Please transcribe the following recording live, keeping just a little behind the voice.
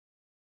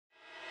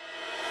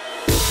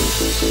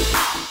Ladies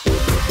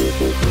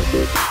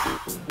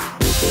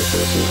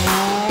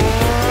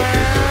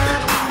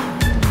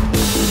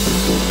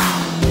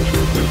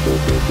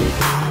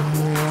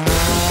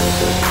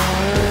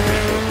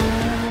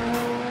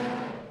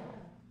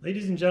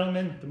and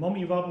gentlemen, the moment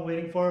you've all been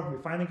waiting for, we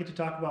finally get to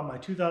talk about my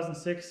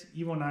 2006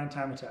 Evo 9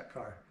 Time Attack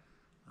car.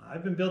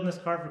 I've been building this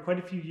car for quite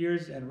a few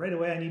years, and right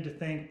away I need to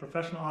thank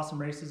Professional Awesome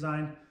Race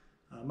Design.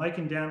 Mike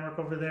and Dan work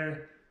over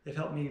there. They've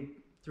helped me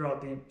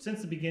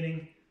since the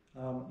beginning.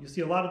 You'll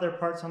see a lot of their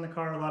parts on the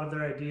car, a lot of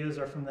their ideas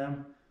are from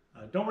them.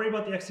 Don't worry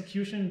about the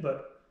execution,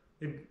 but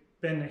they've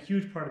been a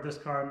huge part of this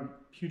car and a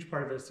huge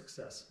part of its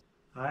success.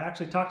 I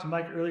actually talked to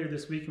Mike earlier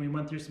this week and we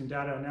went through some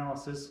data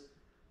analysis,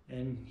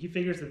 and he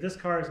figures that this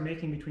car is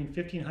making between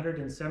 1,500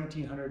 and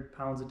 1,700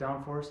 pounds of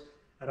downforce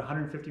at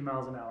 150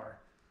 miles an hour.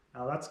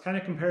 Now that's kind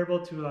of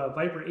comparable to a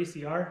Viper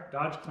ACR.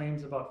 Dodge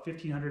claims about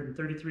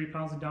 1,533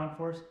 pounds of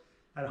downforce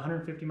at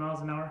 150 miles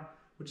an hour,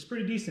 which is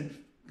pretty decent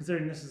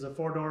considering this is a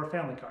four-door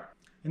family car.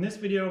 In this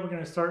video, we're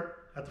going to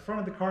start at the front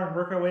of the car and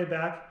work our way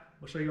back.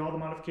 We'll show you all the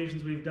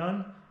modifications we've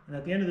done, and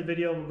at the end of the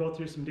video, we'll go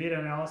through some data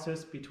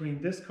analysis between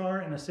this car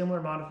and a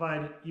similar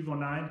modified Evo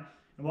 9, and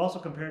we'll also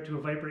compare it to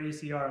a Viper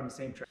ACR on the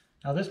same track.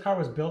 Now this car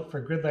was built for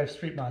Grid Life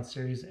Street Mod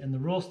series, and the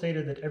rule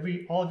stated that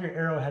all of your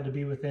aero had to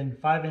be within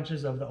 5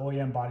 inches of the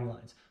OEM body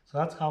lines. So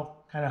that's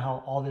kind of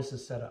how all this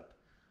is set up.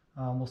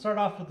 We'll start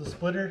off with the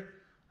splitter.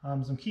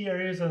 Some key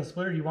areas on the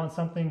splitter: you want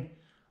something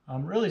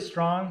really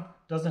strong,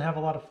 doesn't have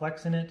a lot of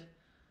flex in it.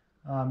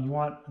 You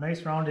want a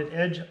nice rounded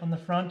edge on the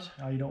front.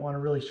 You don't want a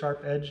really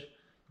sharp edge.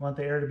 You want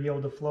the air to be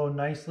able to flow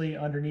nicely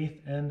underneath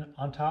and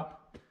on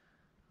top.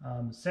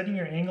 Setting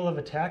your angle of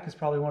attack is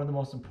probably one of the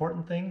most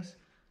important things.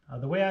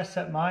 The way I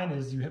set mine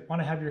is you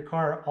want to have your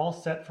car all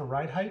set for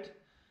ride height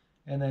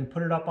and then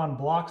put it up on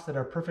blocks that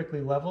are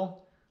perfectly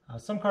level.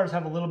 Some cars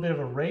have a little bit of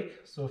a rake,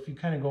 so if you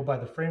kind of go by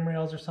the frame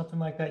rails or something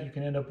like that, you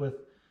can end up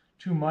with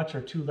too much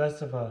or too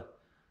less of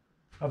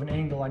an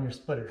angle on your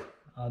splitter.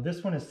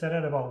 This one is set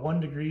at about 1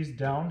 degree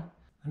down.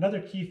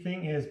 Another key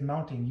thing is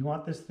mounting. You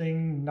want this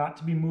thing not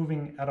to be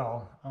moving at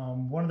all.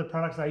 One of the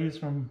products I use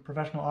from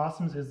Professional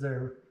Awesomes is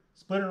their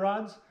splitter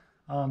rods.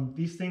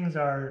 These things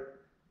are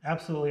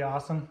absolutely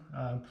awesome,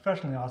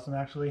 professionally awesome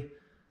actually.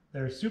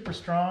 They're super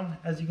strong,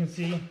 as you can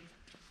see. You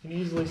can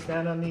easily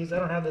stand on these. I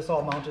don't have this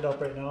all mounted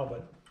up right now,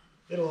 but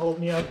it'll hold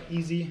me up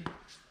easy.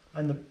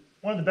 And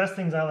one of the best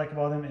things I like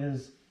about them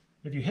is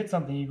if you hit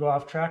something, you go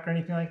off track or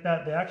anything like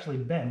that, they actually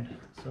bend.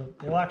 So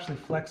they'll actually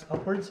flex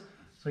upwards,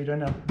 so you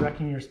don't end up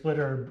wrecking your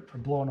splitter or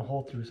blowing a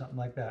hole through something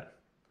like that.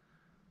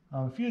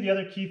 A few of the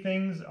other key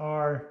things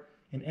are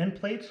an end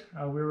plate.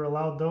 We were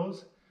allowed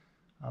those.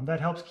 That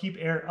helps keep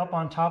air up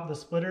on top of the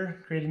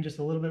splitter, creating just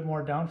a little bit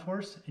more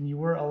downforce, and you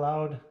were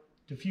allowed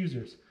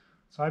diffusers.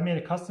 So I made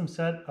a custom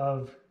set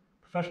of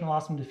Professional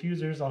Awesome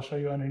diffusers. I'll show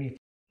you underneath.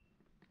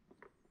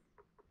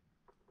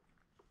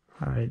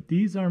 Alright,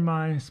 these are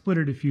my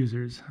splitter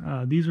diffusers.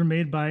 These were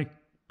made by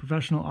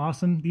Professional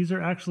Awesome. These are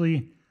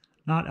actually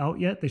not out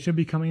yet. They should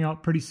be coming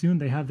out pretty soon.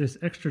 They have this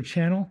extra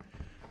channel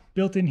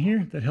built in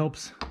here that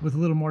helps with a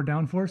little more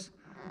downforce.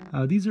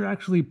 These are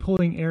actually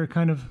pulling air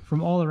kind of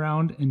from all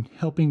around and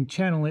helping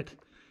channel it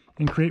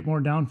and create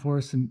more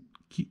downforce and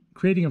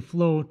creating a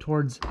flow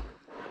towards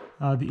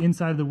the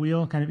inside of the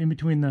wheel, kind of in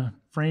between the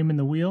frame and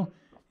the wheel.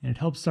 And it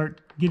helps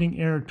start getting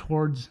air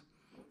towards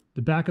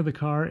the back of the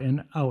car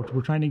and out.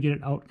 We're trying to get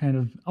it out, kind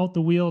of out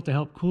the wheel to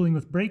help cooling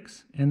with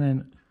brakes, and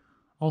then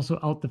also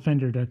out the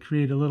fender to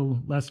create a little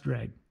less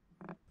drag.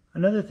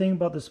 Another thing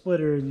about the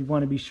splitter you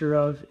want to be sure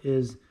of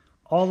is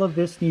all of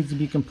this needs to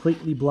be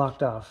completely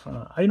blocked off.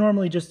 I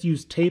normally just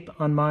use tape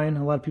on mine.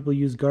 A lot of people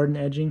use garden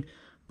edging,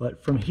 but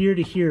from here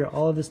to here,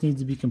 all of this needs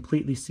to be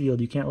completely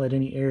sealed. You can't let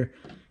any air,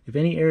 if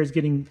any air is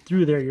getting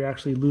through there, you're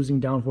actually losing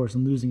downforce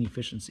and losing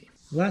efficiency.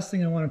 The last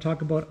thing I want to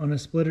talk about on a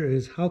splitter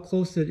is how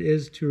close it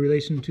is in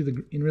relation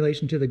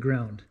to the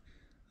ground.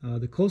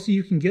 The closer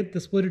you can get the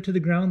splitter to the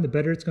ground, the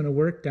better it's going to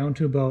work, down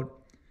to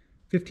about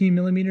 15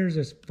 millimeters,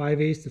 that's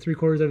 5/8 to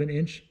 3/4 of an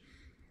inch.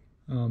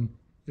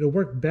 It'll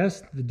work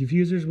best. The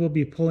diffusers will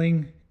be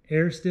pulling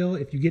air still.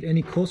 If you get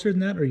any closer than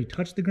that or you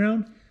touch the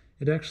ground,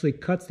 it actually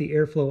cuts the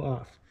airflow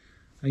off.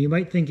 Now you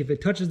might think if it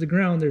touches the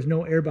ground, there's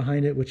no air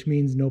behind it, which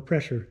means no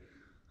pressure.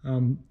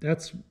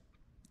 That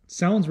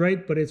sounds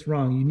right, but it's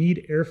wrong. You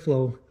need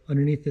airflow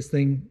underneath this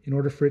thing in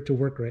order for it to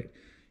work right.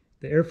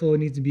 The airflow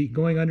needs to be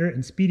going under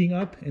and speeding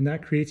up, and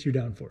that creates your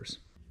downforce.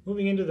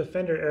 Moving into the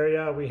fender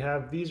area, we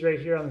have these right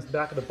here on the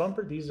back of the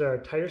bumper. These are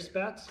tire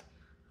spats.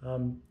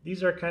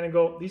 These are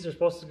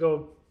supposed to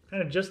go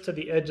kind of just to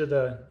the edge of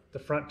the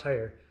front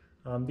tire.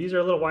 These are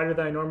a little wider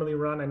than I normally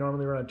run. I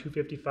normally run a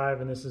 255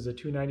 and this is a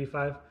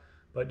 295,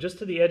 but just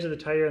to the edge of the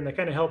tire, and they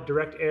kind of help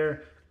direct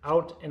air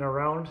out and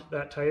around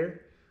that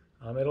tire.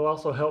 It'll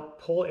also help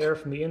pull air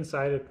from the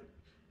inside.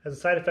 As a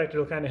side effect,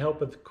 it'll kind of help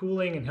with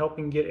cooling and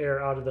helping get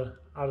air out of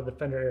the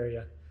fender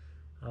area.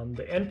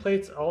 The end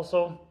plates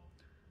also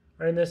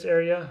are in this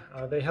area.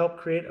 They help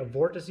create a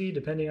vortex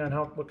depending on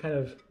what kind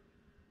of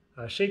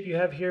shape you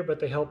have here,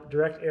 but they help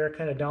direct air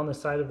kind of down the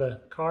side of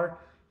the car.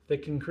 If they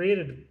can create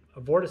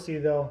a vortex,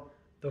 they'll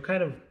they'll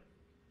kind of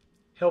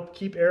help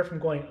keep air from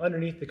going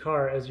underneath the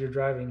car as you're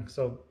driving.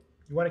 So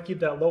you want to keep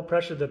that low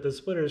pressure that the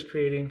splitter is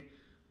creating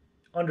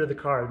under the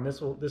car, and this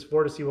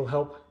vortice will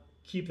help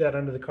keep that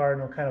under the car,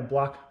 and will kind of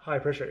block high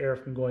pressure air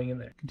from going in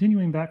there.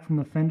 Continuing back from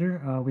the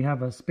fender, we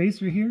have a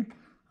spacer here.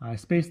 I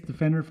spaced the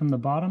fender from the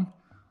bottom.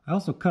 I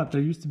also cut,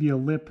 there used to be a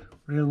lip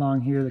right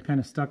along here that kind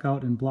of stuck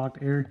out and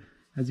blocked air.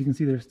 As you can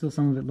see, there's still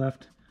some of it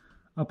left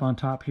up on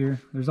top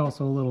here. There's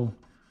also a little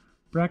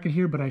bracket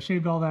here, but I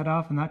shaved all that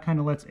off, and that kind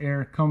of lets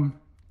air come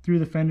through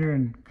the fender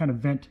and kind of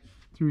vent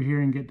through here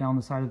and get down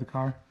the side of the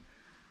car.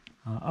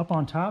 Up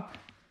on top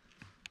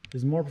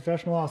is more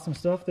professional awesome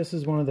stuff. This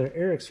is one of their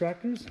air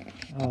extractors.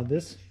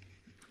 This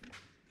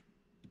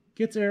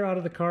gets air out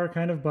of the car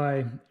kind of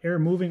by air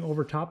moving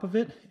over top of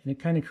it, and it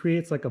kind of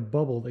creates like a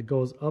bubble that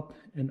goes up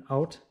and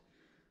out.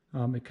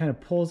 It kind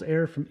of pulls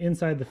air from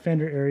inside the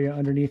fender area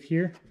underneath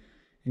here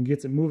and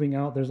gets it moving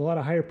out. There's a lot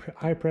of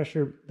high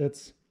pressure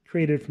that's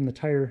created from the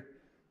tire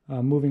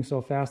moving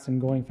so fast and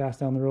going fast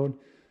down the road.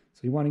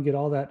 So you want to get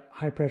all that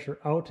high pressure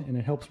out, and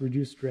it helps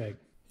reduce drag.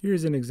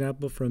 Here's an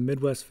example from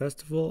Midwest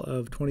Festival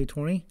of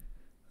 2020.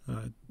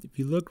 If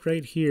you look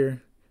right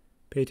here,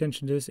 pay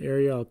attention to this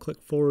area. I'll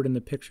click forward in the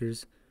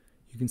pictures.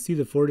 You can see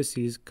the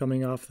vortices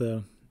coming off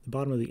the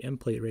bottom of the end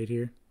plate right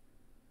here.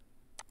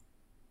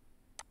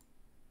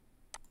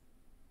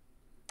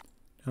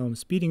 Now I'm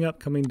speeding up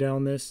coming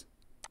down this,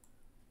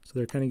 so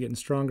they're kind of getting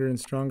stronger and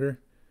stronger.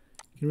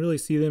 You can really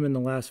see them in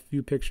the last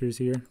few pictures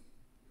here.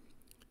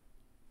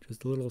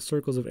 Just the little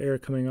circles of air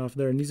coming off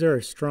there, and these are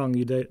strong.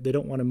 They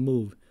don't want to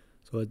move.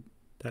 So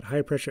that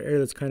high pressure air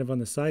that's kind of on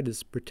the side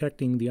is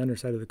protecting the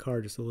underside of the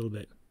car just a little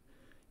bit.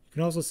 You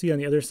can also see on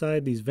the other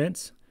side these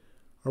vents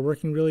are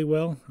working really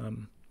well.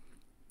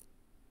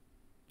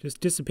 Just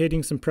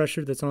dissipating some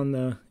pressure that's on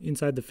the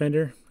inside the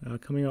fender,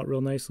 coming out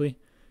real nicely.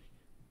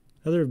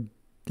 Another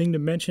thing to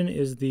mention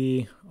is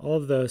all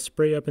of the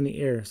spray up in the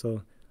air.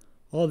 So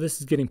all of this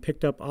is getting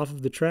picked up off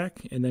of the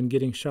track and then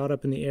getting shot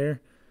up in the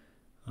air.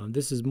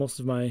 This is most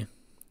of my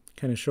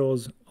kind of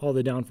shows all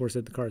the downforce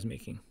that the car is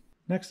making.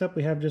 Next up,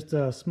 we have just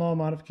a small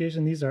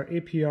modification. These are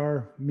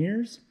APR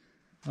mirrors.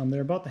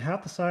 They're about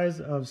half the size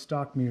of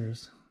stock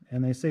mirrors,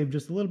 and they save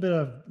just a little bit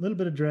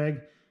of drag,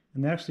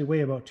 and they actually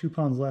weigh about 2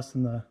 pounds less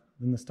than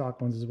the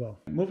stock ones as well.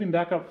 Moving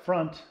back up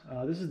front,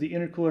 this is the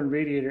intercooler and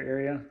radiator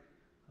area.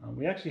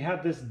 We actually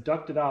have this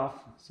ducted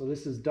off, so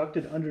this is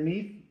ducted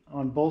underneath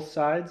on both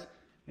sides,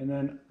 and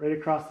then right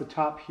across the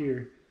top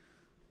here.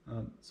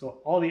 So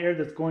all the air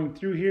that's going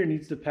through here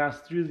needs to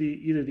pass through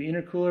either the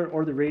intercooler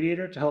or the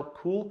radiator to help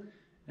cool.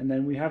 And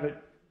then we have it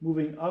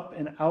moving up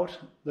and out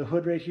the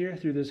hood right here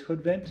through this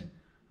hood vent.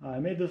 I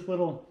made this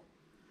little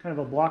kind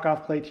of a block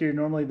off plate here.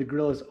 Normally the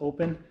grill is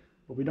open,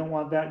 but we don't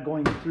want that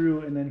going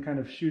through and then kind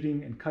of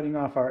shooting and cutting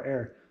off our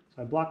air.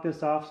 So I blocked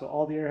this off so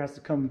all the air has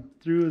to come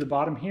through the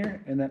bottom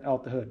here and then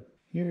out the hood.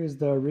 Here is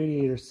the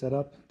radiator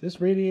setup.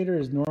 This radiator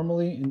is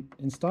normally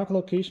in stock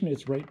location,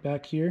 it's right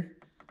back here.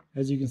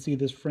 As you can see,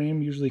 this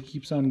frame usually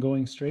keeps on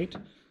going straight.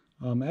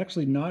 I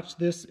actually notched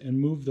this and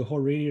moved the whole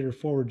radiator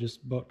forward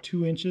just about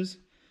 2 inches.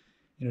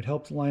 And it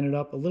helps line it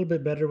up a little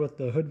bit better with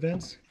the hood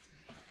vents.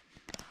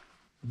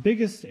 The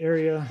biggest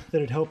area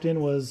that it helped in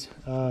was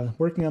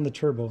working on the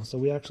turbo. So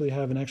we actually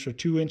have an extra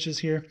 2 inches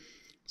here.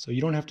 So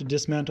you don't have to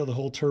dismantle the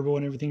whole turbo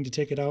and everything to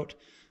take it out.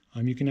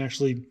 You can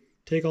actually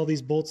take all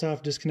these bolts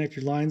off, disconnect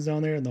your lines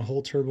down there, and the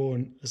whole turbo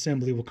and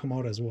assembly will come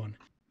out as one.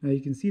 Now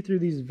you can see through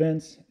these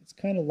vents, it's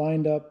kind of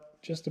lined up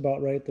just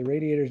about right. The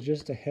radiator is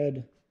just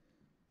ahead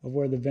of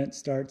where the vent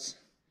starts.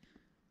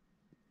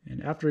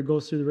 And after it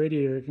goes through the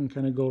radiator, it can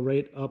kind of go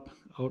right up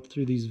out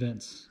through these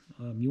vents.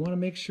 You want to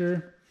make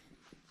sure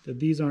that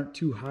these aren't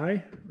too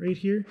high right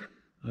here.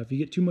 If you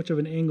get too much of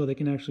an angle, they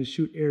can actually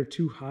shoot air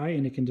too high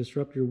and it can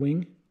disrupt your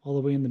wing all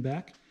the way in the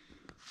back.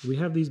 So we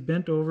have these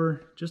bent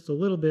over just a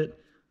little bit.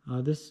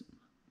 This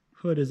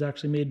hood is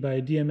actually made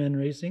by DMN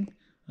Racing,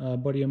 a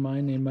buddy of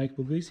mine named Mike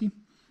Buglisi.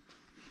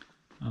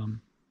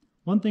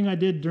 One thing I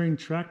did during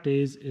track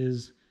days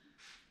is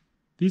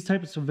these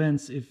types of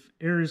vents, if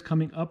air is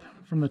coming up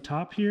from the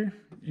top here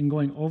and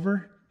going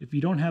over, if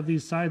you don't have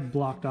these sides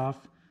blocked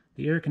off,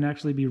 the air can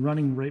actually be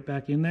running right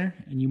back in there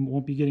and you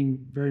won't be getting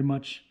very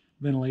much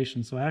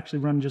ventilation. So I actually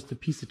run just a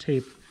piece of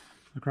tape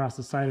across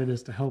the side of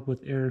this to help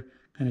with air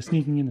kind of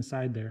sneaking in the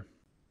side there.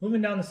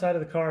 Moving down the side of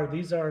the car,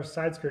 these are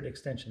side skirt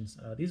extensions.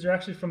 These are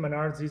actually from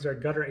Menards. These are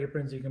gutter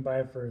aprons you can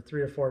buy for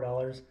 $3 or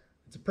 $4.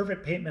 It's a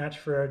perfect paint match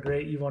for a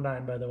gray Evo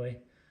 9, by the way.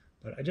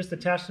 But I just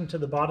attached them to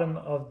the bottom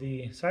of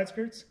the side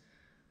skirts.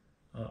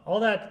 All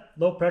that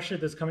low pressure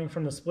that's coming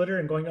from the splitter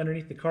and going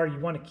underneath the car, you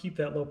want to keep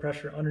that low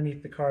pressure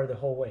underneath the car the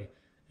whole way.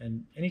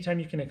 And anytime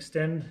you can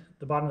extend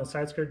the bottom of the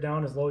side skirt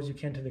down as low as you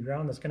can to the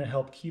ground, that's going to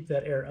help keep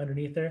that air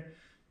underneath there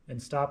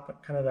and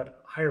stop kind of that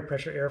higher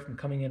pressure air from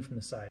coming in from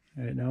the side.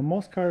 All right, now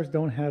most cars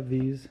don't have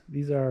these.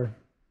 These are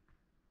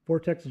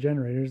Vortex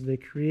Generators. They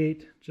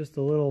create just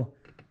a little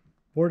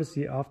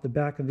vortice off the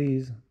back of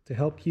these to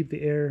help keep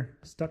the air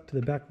stuck to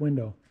the back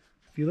window.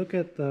 If you look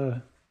at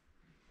the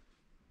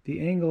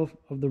angle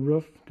of the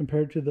roof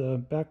compared to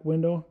the back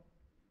window,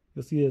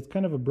 you'll see it's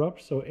kind of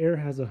abrupt, so air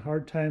has a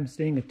hard time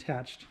staying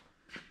attached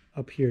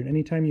up here. And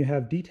anytime you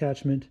have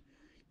detachment,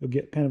 you'll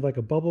get kind of like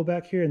a bubble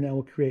back here, and that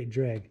will create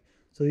drag.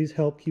 So these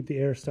help keep the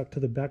air stuck to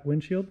the back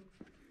windshield,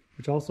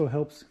 which also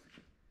helps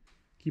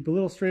keep a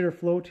little straighter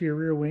flow to your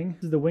rear wing.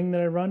 This is the wing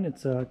that I run.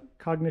 It's a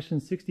Cognition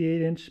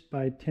 68-inch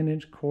by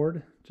 10-inch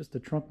cord, just a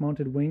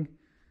trunk-mounted wing.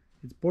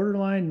 It's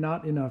borderline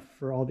not enough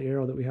for all the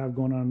aero that we have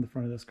going on in the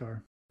front of this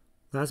car.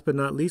 Last but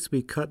not least,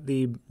 we cut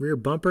the rear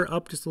bumper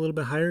up just a little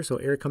bit higher so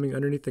air coming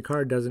underneath the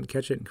car doesn't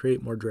catch it and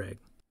create more drag.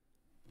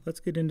 Let's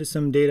get into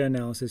some data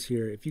analysis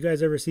here. If you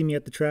guys ever see me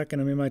at the track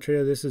and I'm in my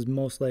trailer, this is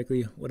most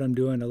likely what I'm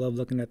doing. I love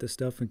looking at this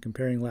stuff and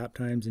comparing lap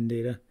times and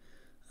data.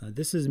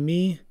 This is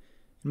me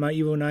in my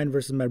Evo 9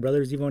 versus my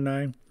brother's Evo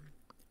 9.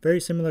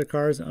 Very similar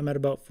cars. I'm at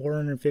about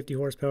 450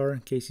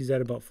 horsepower. Casey's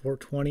at about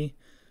 420.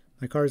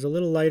 My car is a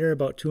little lighter,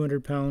 about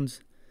 200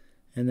 pounds.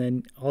 And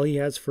then all he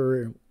has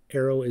for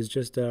aero is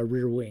just a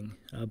rear wing.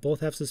 Both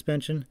have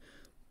suspension,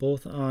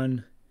 both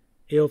on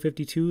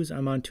AO52s.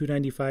 I'm on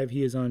 295.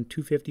 He is on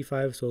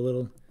 255, so a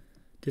little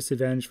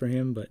disadvantage for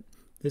him. But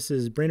this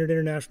is Brainerd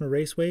International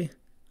Raceway.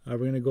 We're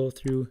going to go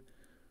through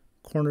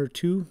corner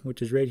 2,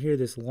 which is right here,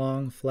 this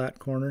long flat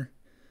corner.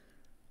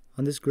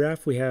 On this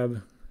graph we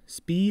have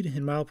speed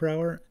in mile per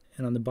hour,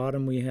 and on the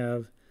bottom we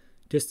have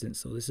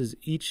distance. So this is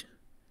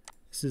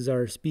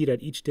our speed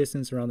at each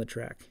distance around the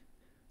track.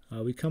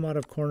 We come out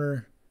of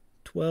corner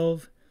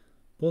 12,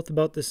 both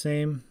about the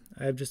same.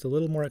 I have just a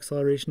little more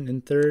acceleration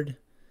in third,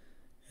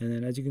 and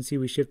then as you can see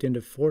we shift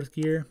into fourth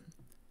gear.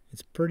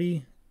 It's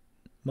pretty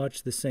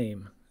much the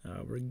same.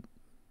 We're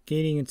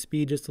gaining in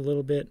speed just a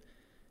little bit,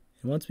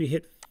 and once we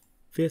hit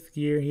fifth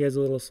gear, he has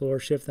a little slower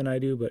shift than I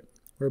do, but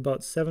we're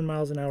about 7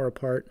 miles an hour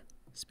apart.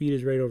 Speed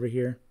is right over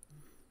here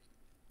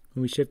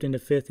when we shift into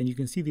fifth, and you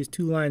can see these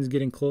two lines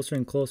getting closer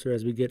and closer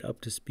as we get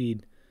up to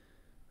speed.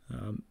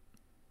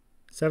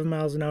 7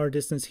 miles an hour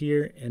distance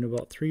here and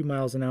about 3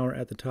 miles an hour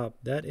at the top.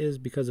 That is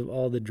because of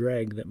all the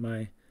drag that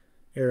my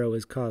aero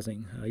is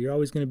causing. You're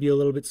always going to be a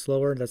little bit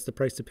slower. That's the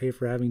price to pay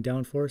for having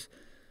downforce,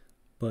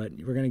 but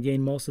we're going to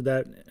gain most of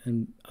that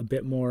and a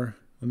bit more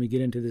when we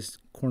get into this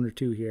corner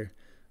 2 here.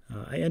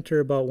 I enter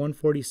about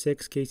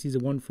 146, Casey's a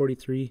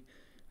 143,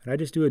 and I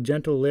just do a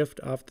gentle lift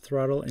off the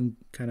throttle and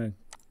kind of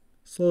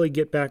slowly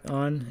get back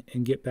on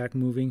and get back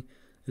moving.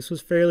 This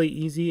was fairly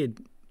easy.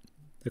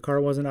 The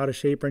car wasn't out of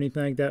shape or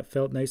anything like that,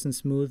 felt nice and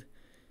smooth.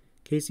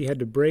 Casey had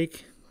to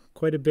brake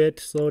quite a bit,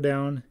 slow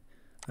down.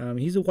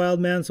 He's a wild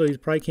man, so he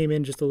probably came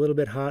in just a little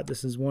bit hot.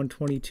 This is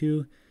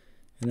 122,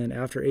 and then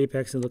after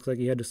apex it looks like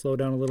he had to slow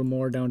down a little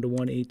more, down to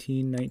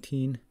 118,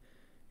 19,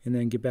 and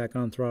then get back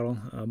on throttle.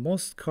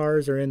 Most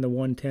cars are in the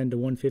 110 to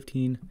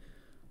 115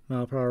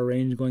 mile per hour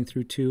range going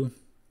through 2.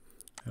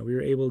 We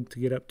were able to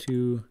get up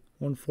to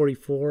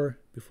 144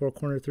 before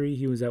corner 3.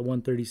 He was at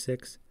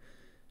 136.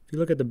 If you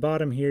look at the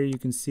bottom here, you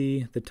can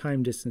see the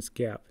time distance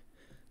gap.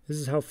 This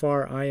is how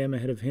far I am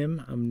ahead of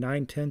him. I'm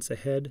 9/10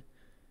 ahead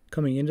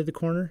coming into the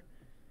corner,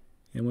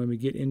 and when we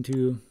get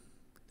into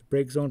the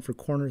brake zone for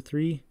corner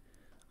 3,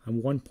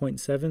 I'm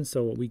 1.7,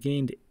 so we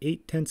gained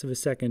 0.8 of a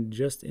second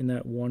just in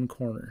that one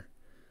corner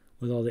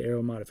with all the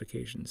aero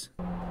modifications.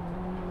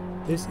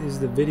 This is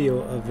the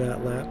video of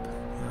that lap.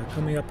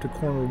 Coming up to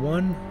corner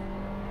 1,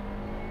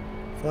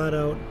 flat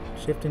out,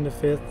 shift into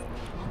fifth,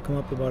 come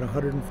up about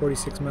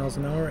 146 miles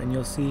an hour, and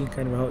you'll see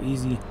kind of how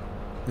easy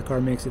the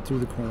car makes it through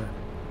the corner.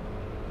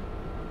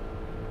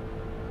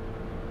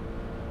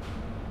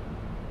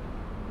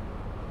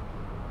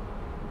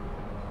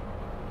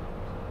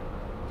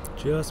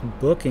 Just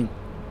booking.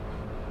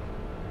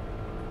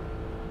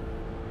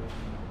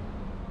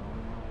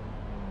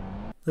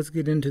 Let's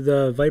get into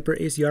the Viper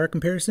ACR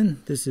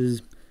comparison. This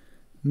is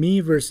me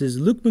versus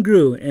Luke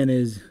McGrew and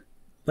his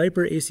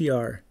Viper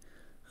ACR.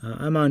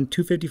 I'm on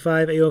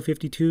 255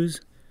 AO52s.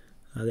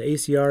 The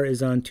ACR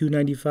is on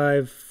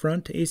 295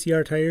 front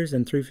ACR tires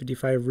and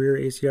 355 rear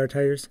ACR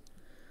tires.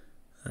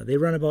 They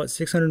run about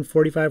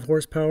 645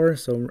 horsepower,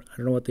 so I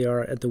don't know what they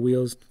are at the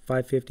wheels,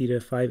 550 to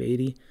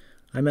 580.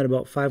 I'm at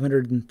about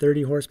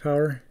 530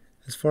 horsepower.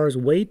 As far as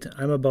weight,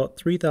 I'm about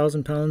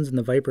 3,000 pounds, and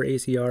the Viper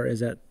ACR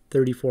is at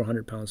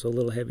 3,400 pounds, so a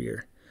little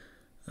heavier.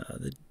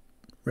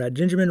 We're at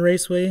Gingerman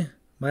Raceway.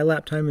 My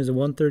lap time is a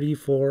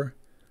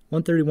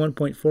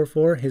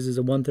 131.44. His is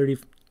a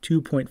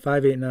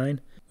 132.589.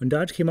 When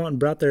Dodge came out and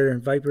brought their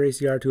Viper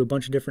ACR to a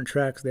bunch of different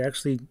tracks, they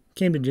actually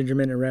came to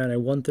Gingerman and ran a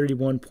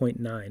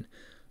 131.9.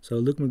 So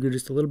Luke McGrew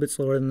just a little bit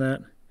slower than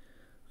that.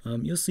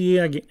 You'll see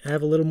I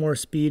have a little more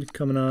speed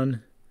coming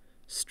on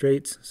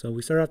straights. So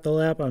we start off the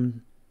lap,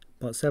 I'm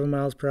about 7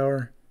 miles per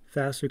hour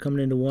faster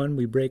coming into 1.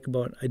 We brake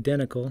about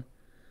identical.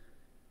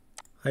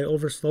 I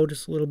overslow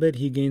just a little bit.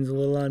 He gains a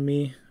little on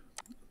me.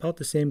 About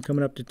the same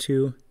coming up to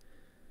 2.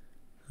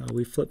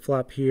 We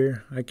flip-flop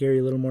here. I carry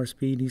a little more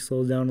speed. He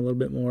slows down a little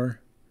bit more.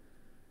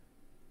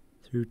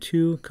 Through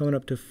 2, coming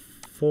up to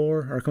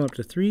 4, or coming up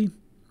to 3.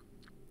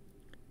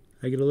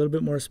 I get a little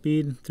bit more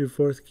speed through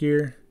 4th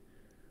gear.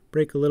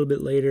 Brake a little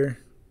bit later.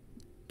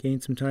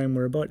 Gain some time.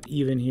 We're about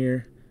even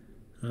here.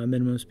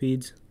 Minimum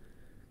speeds.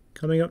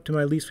 Coming up to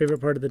my least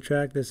favorite part of the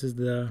track, this is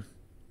the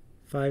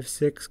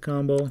 5-6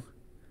 combo.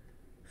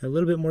 A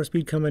little bit more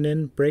speed coming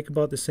in, brake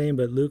about the same,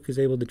 but Luke is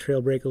able to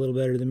trail brake a little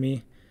better than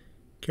me.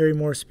 Carry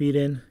more speed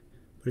in,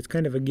 but it's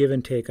kind of a give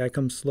and take. I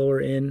come slower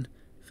in,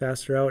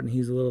 faster out, and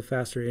he's a little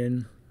faster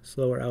in,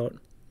 slower out.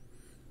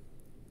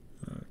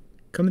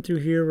 Coming through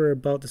here, we're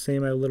about the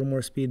same. I have a little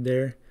more speed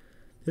there.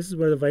 This is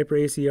where the Viper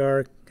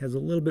ACR has a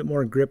little bit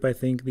more grip, I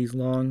think, these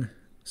long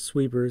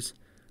sweepers.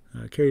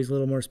 Carries a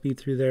little more speed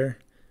through there.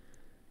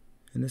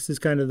 And this is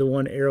kind of the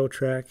one Aero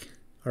track,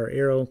 or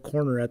Aero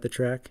corner at the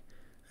track.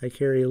 I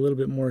carry a little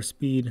bit more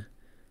speed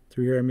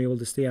through here. I'm able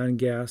to stay on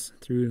gas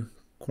through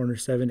corner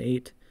 7,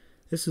 8.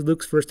 This is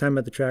Luke's first time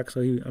at the track,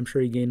 so I'm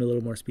sure he gained a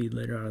little more speed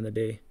later on in the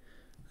day.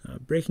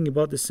 Braking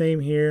about the same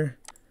here,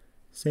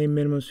 same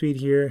minimum speed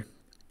here.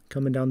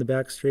 Coming down the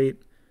back straight,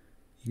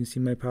 you can see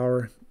my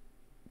power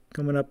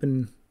coming up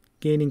and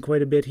gaining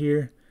quite a bit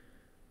here.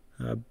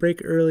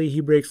 Brake early,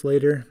 he brakes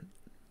later.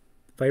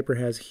 Viper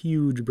has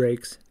huge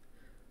brakes.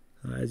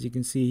 As you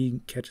can see,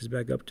 he catches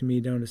back up to me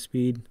down to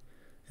speed,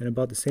 and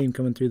about the same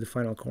coming through the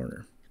final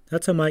corner.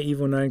 That's how my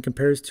Evo 9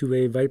 compares to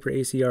a Viper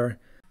ACR.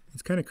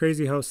 It's kind of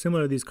crazy how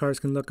similar these cars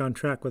can look on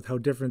track with how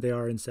different they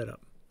are in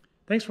setup.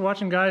 Thanks for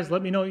watching, guys.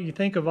 Let me know what you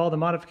think of all the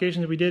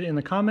modifications we did in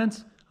the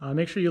comments.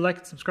 Make sure you like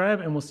and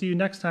subscribe, and we'll see you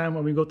next time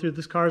when we go through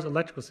this car's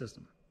electrical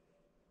system.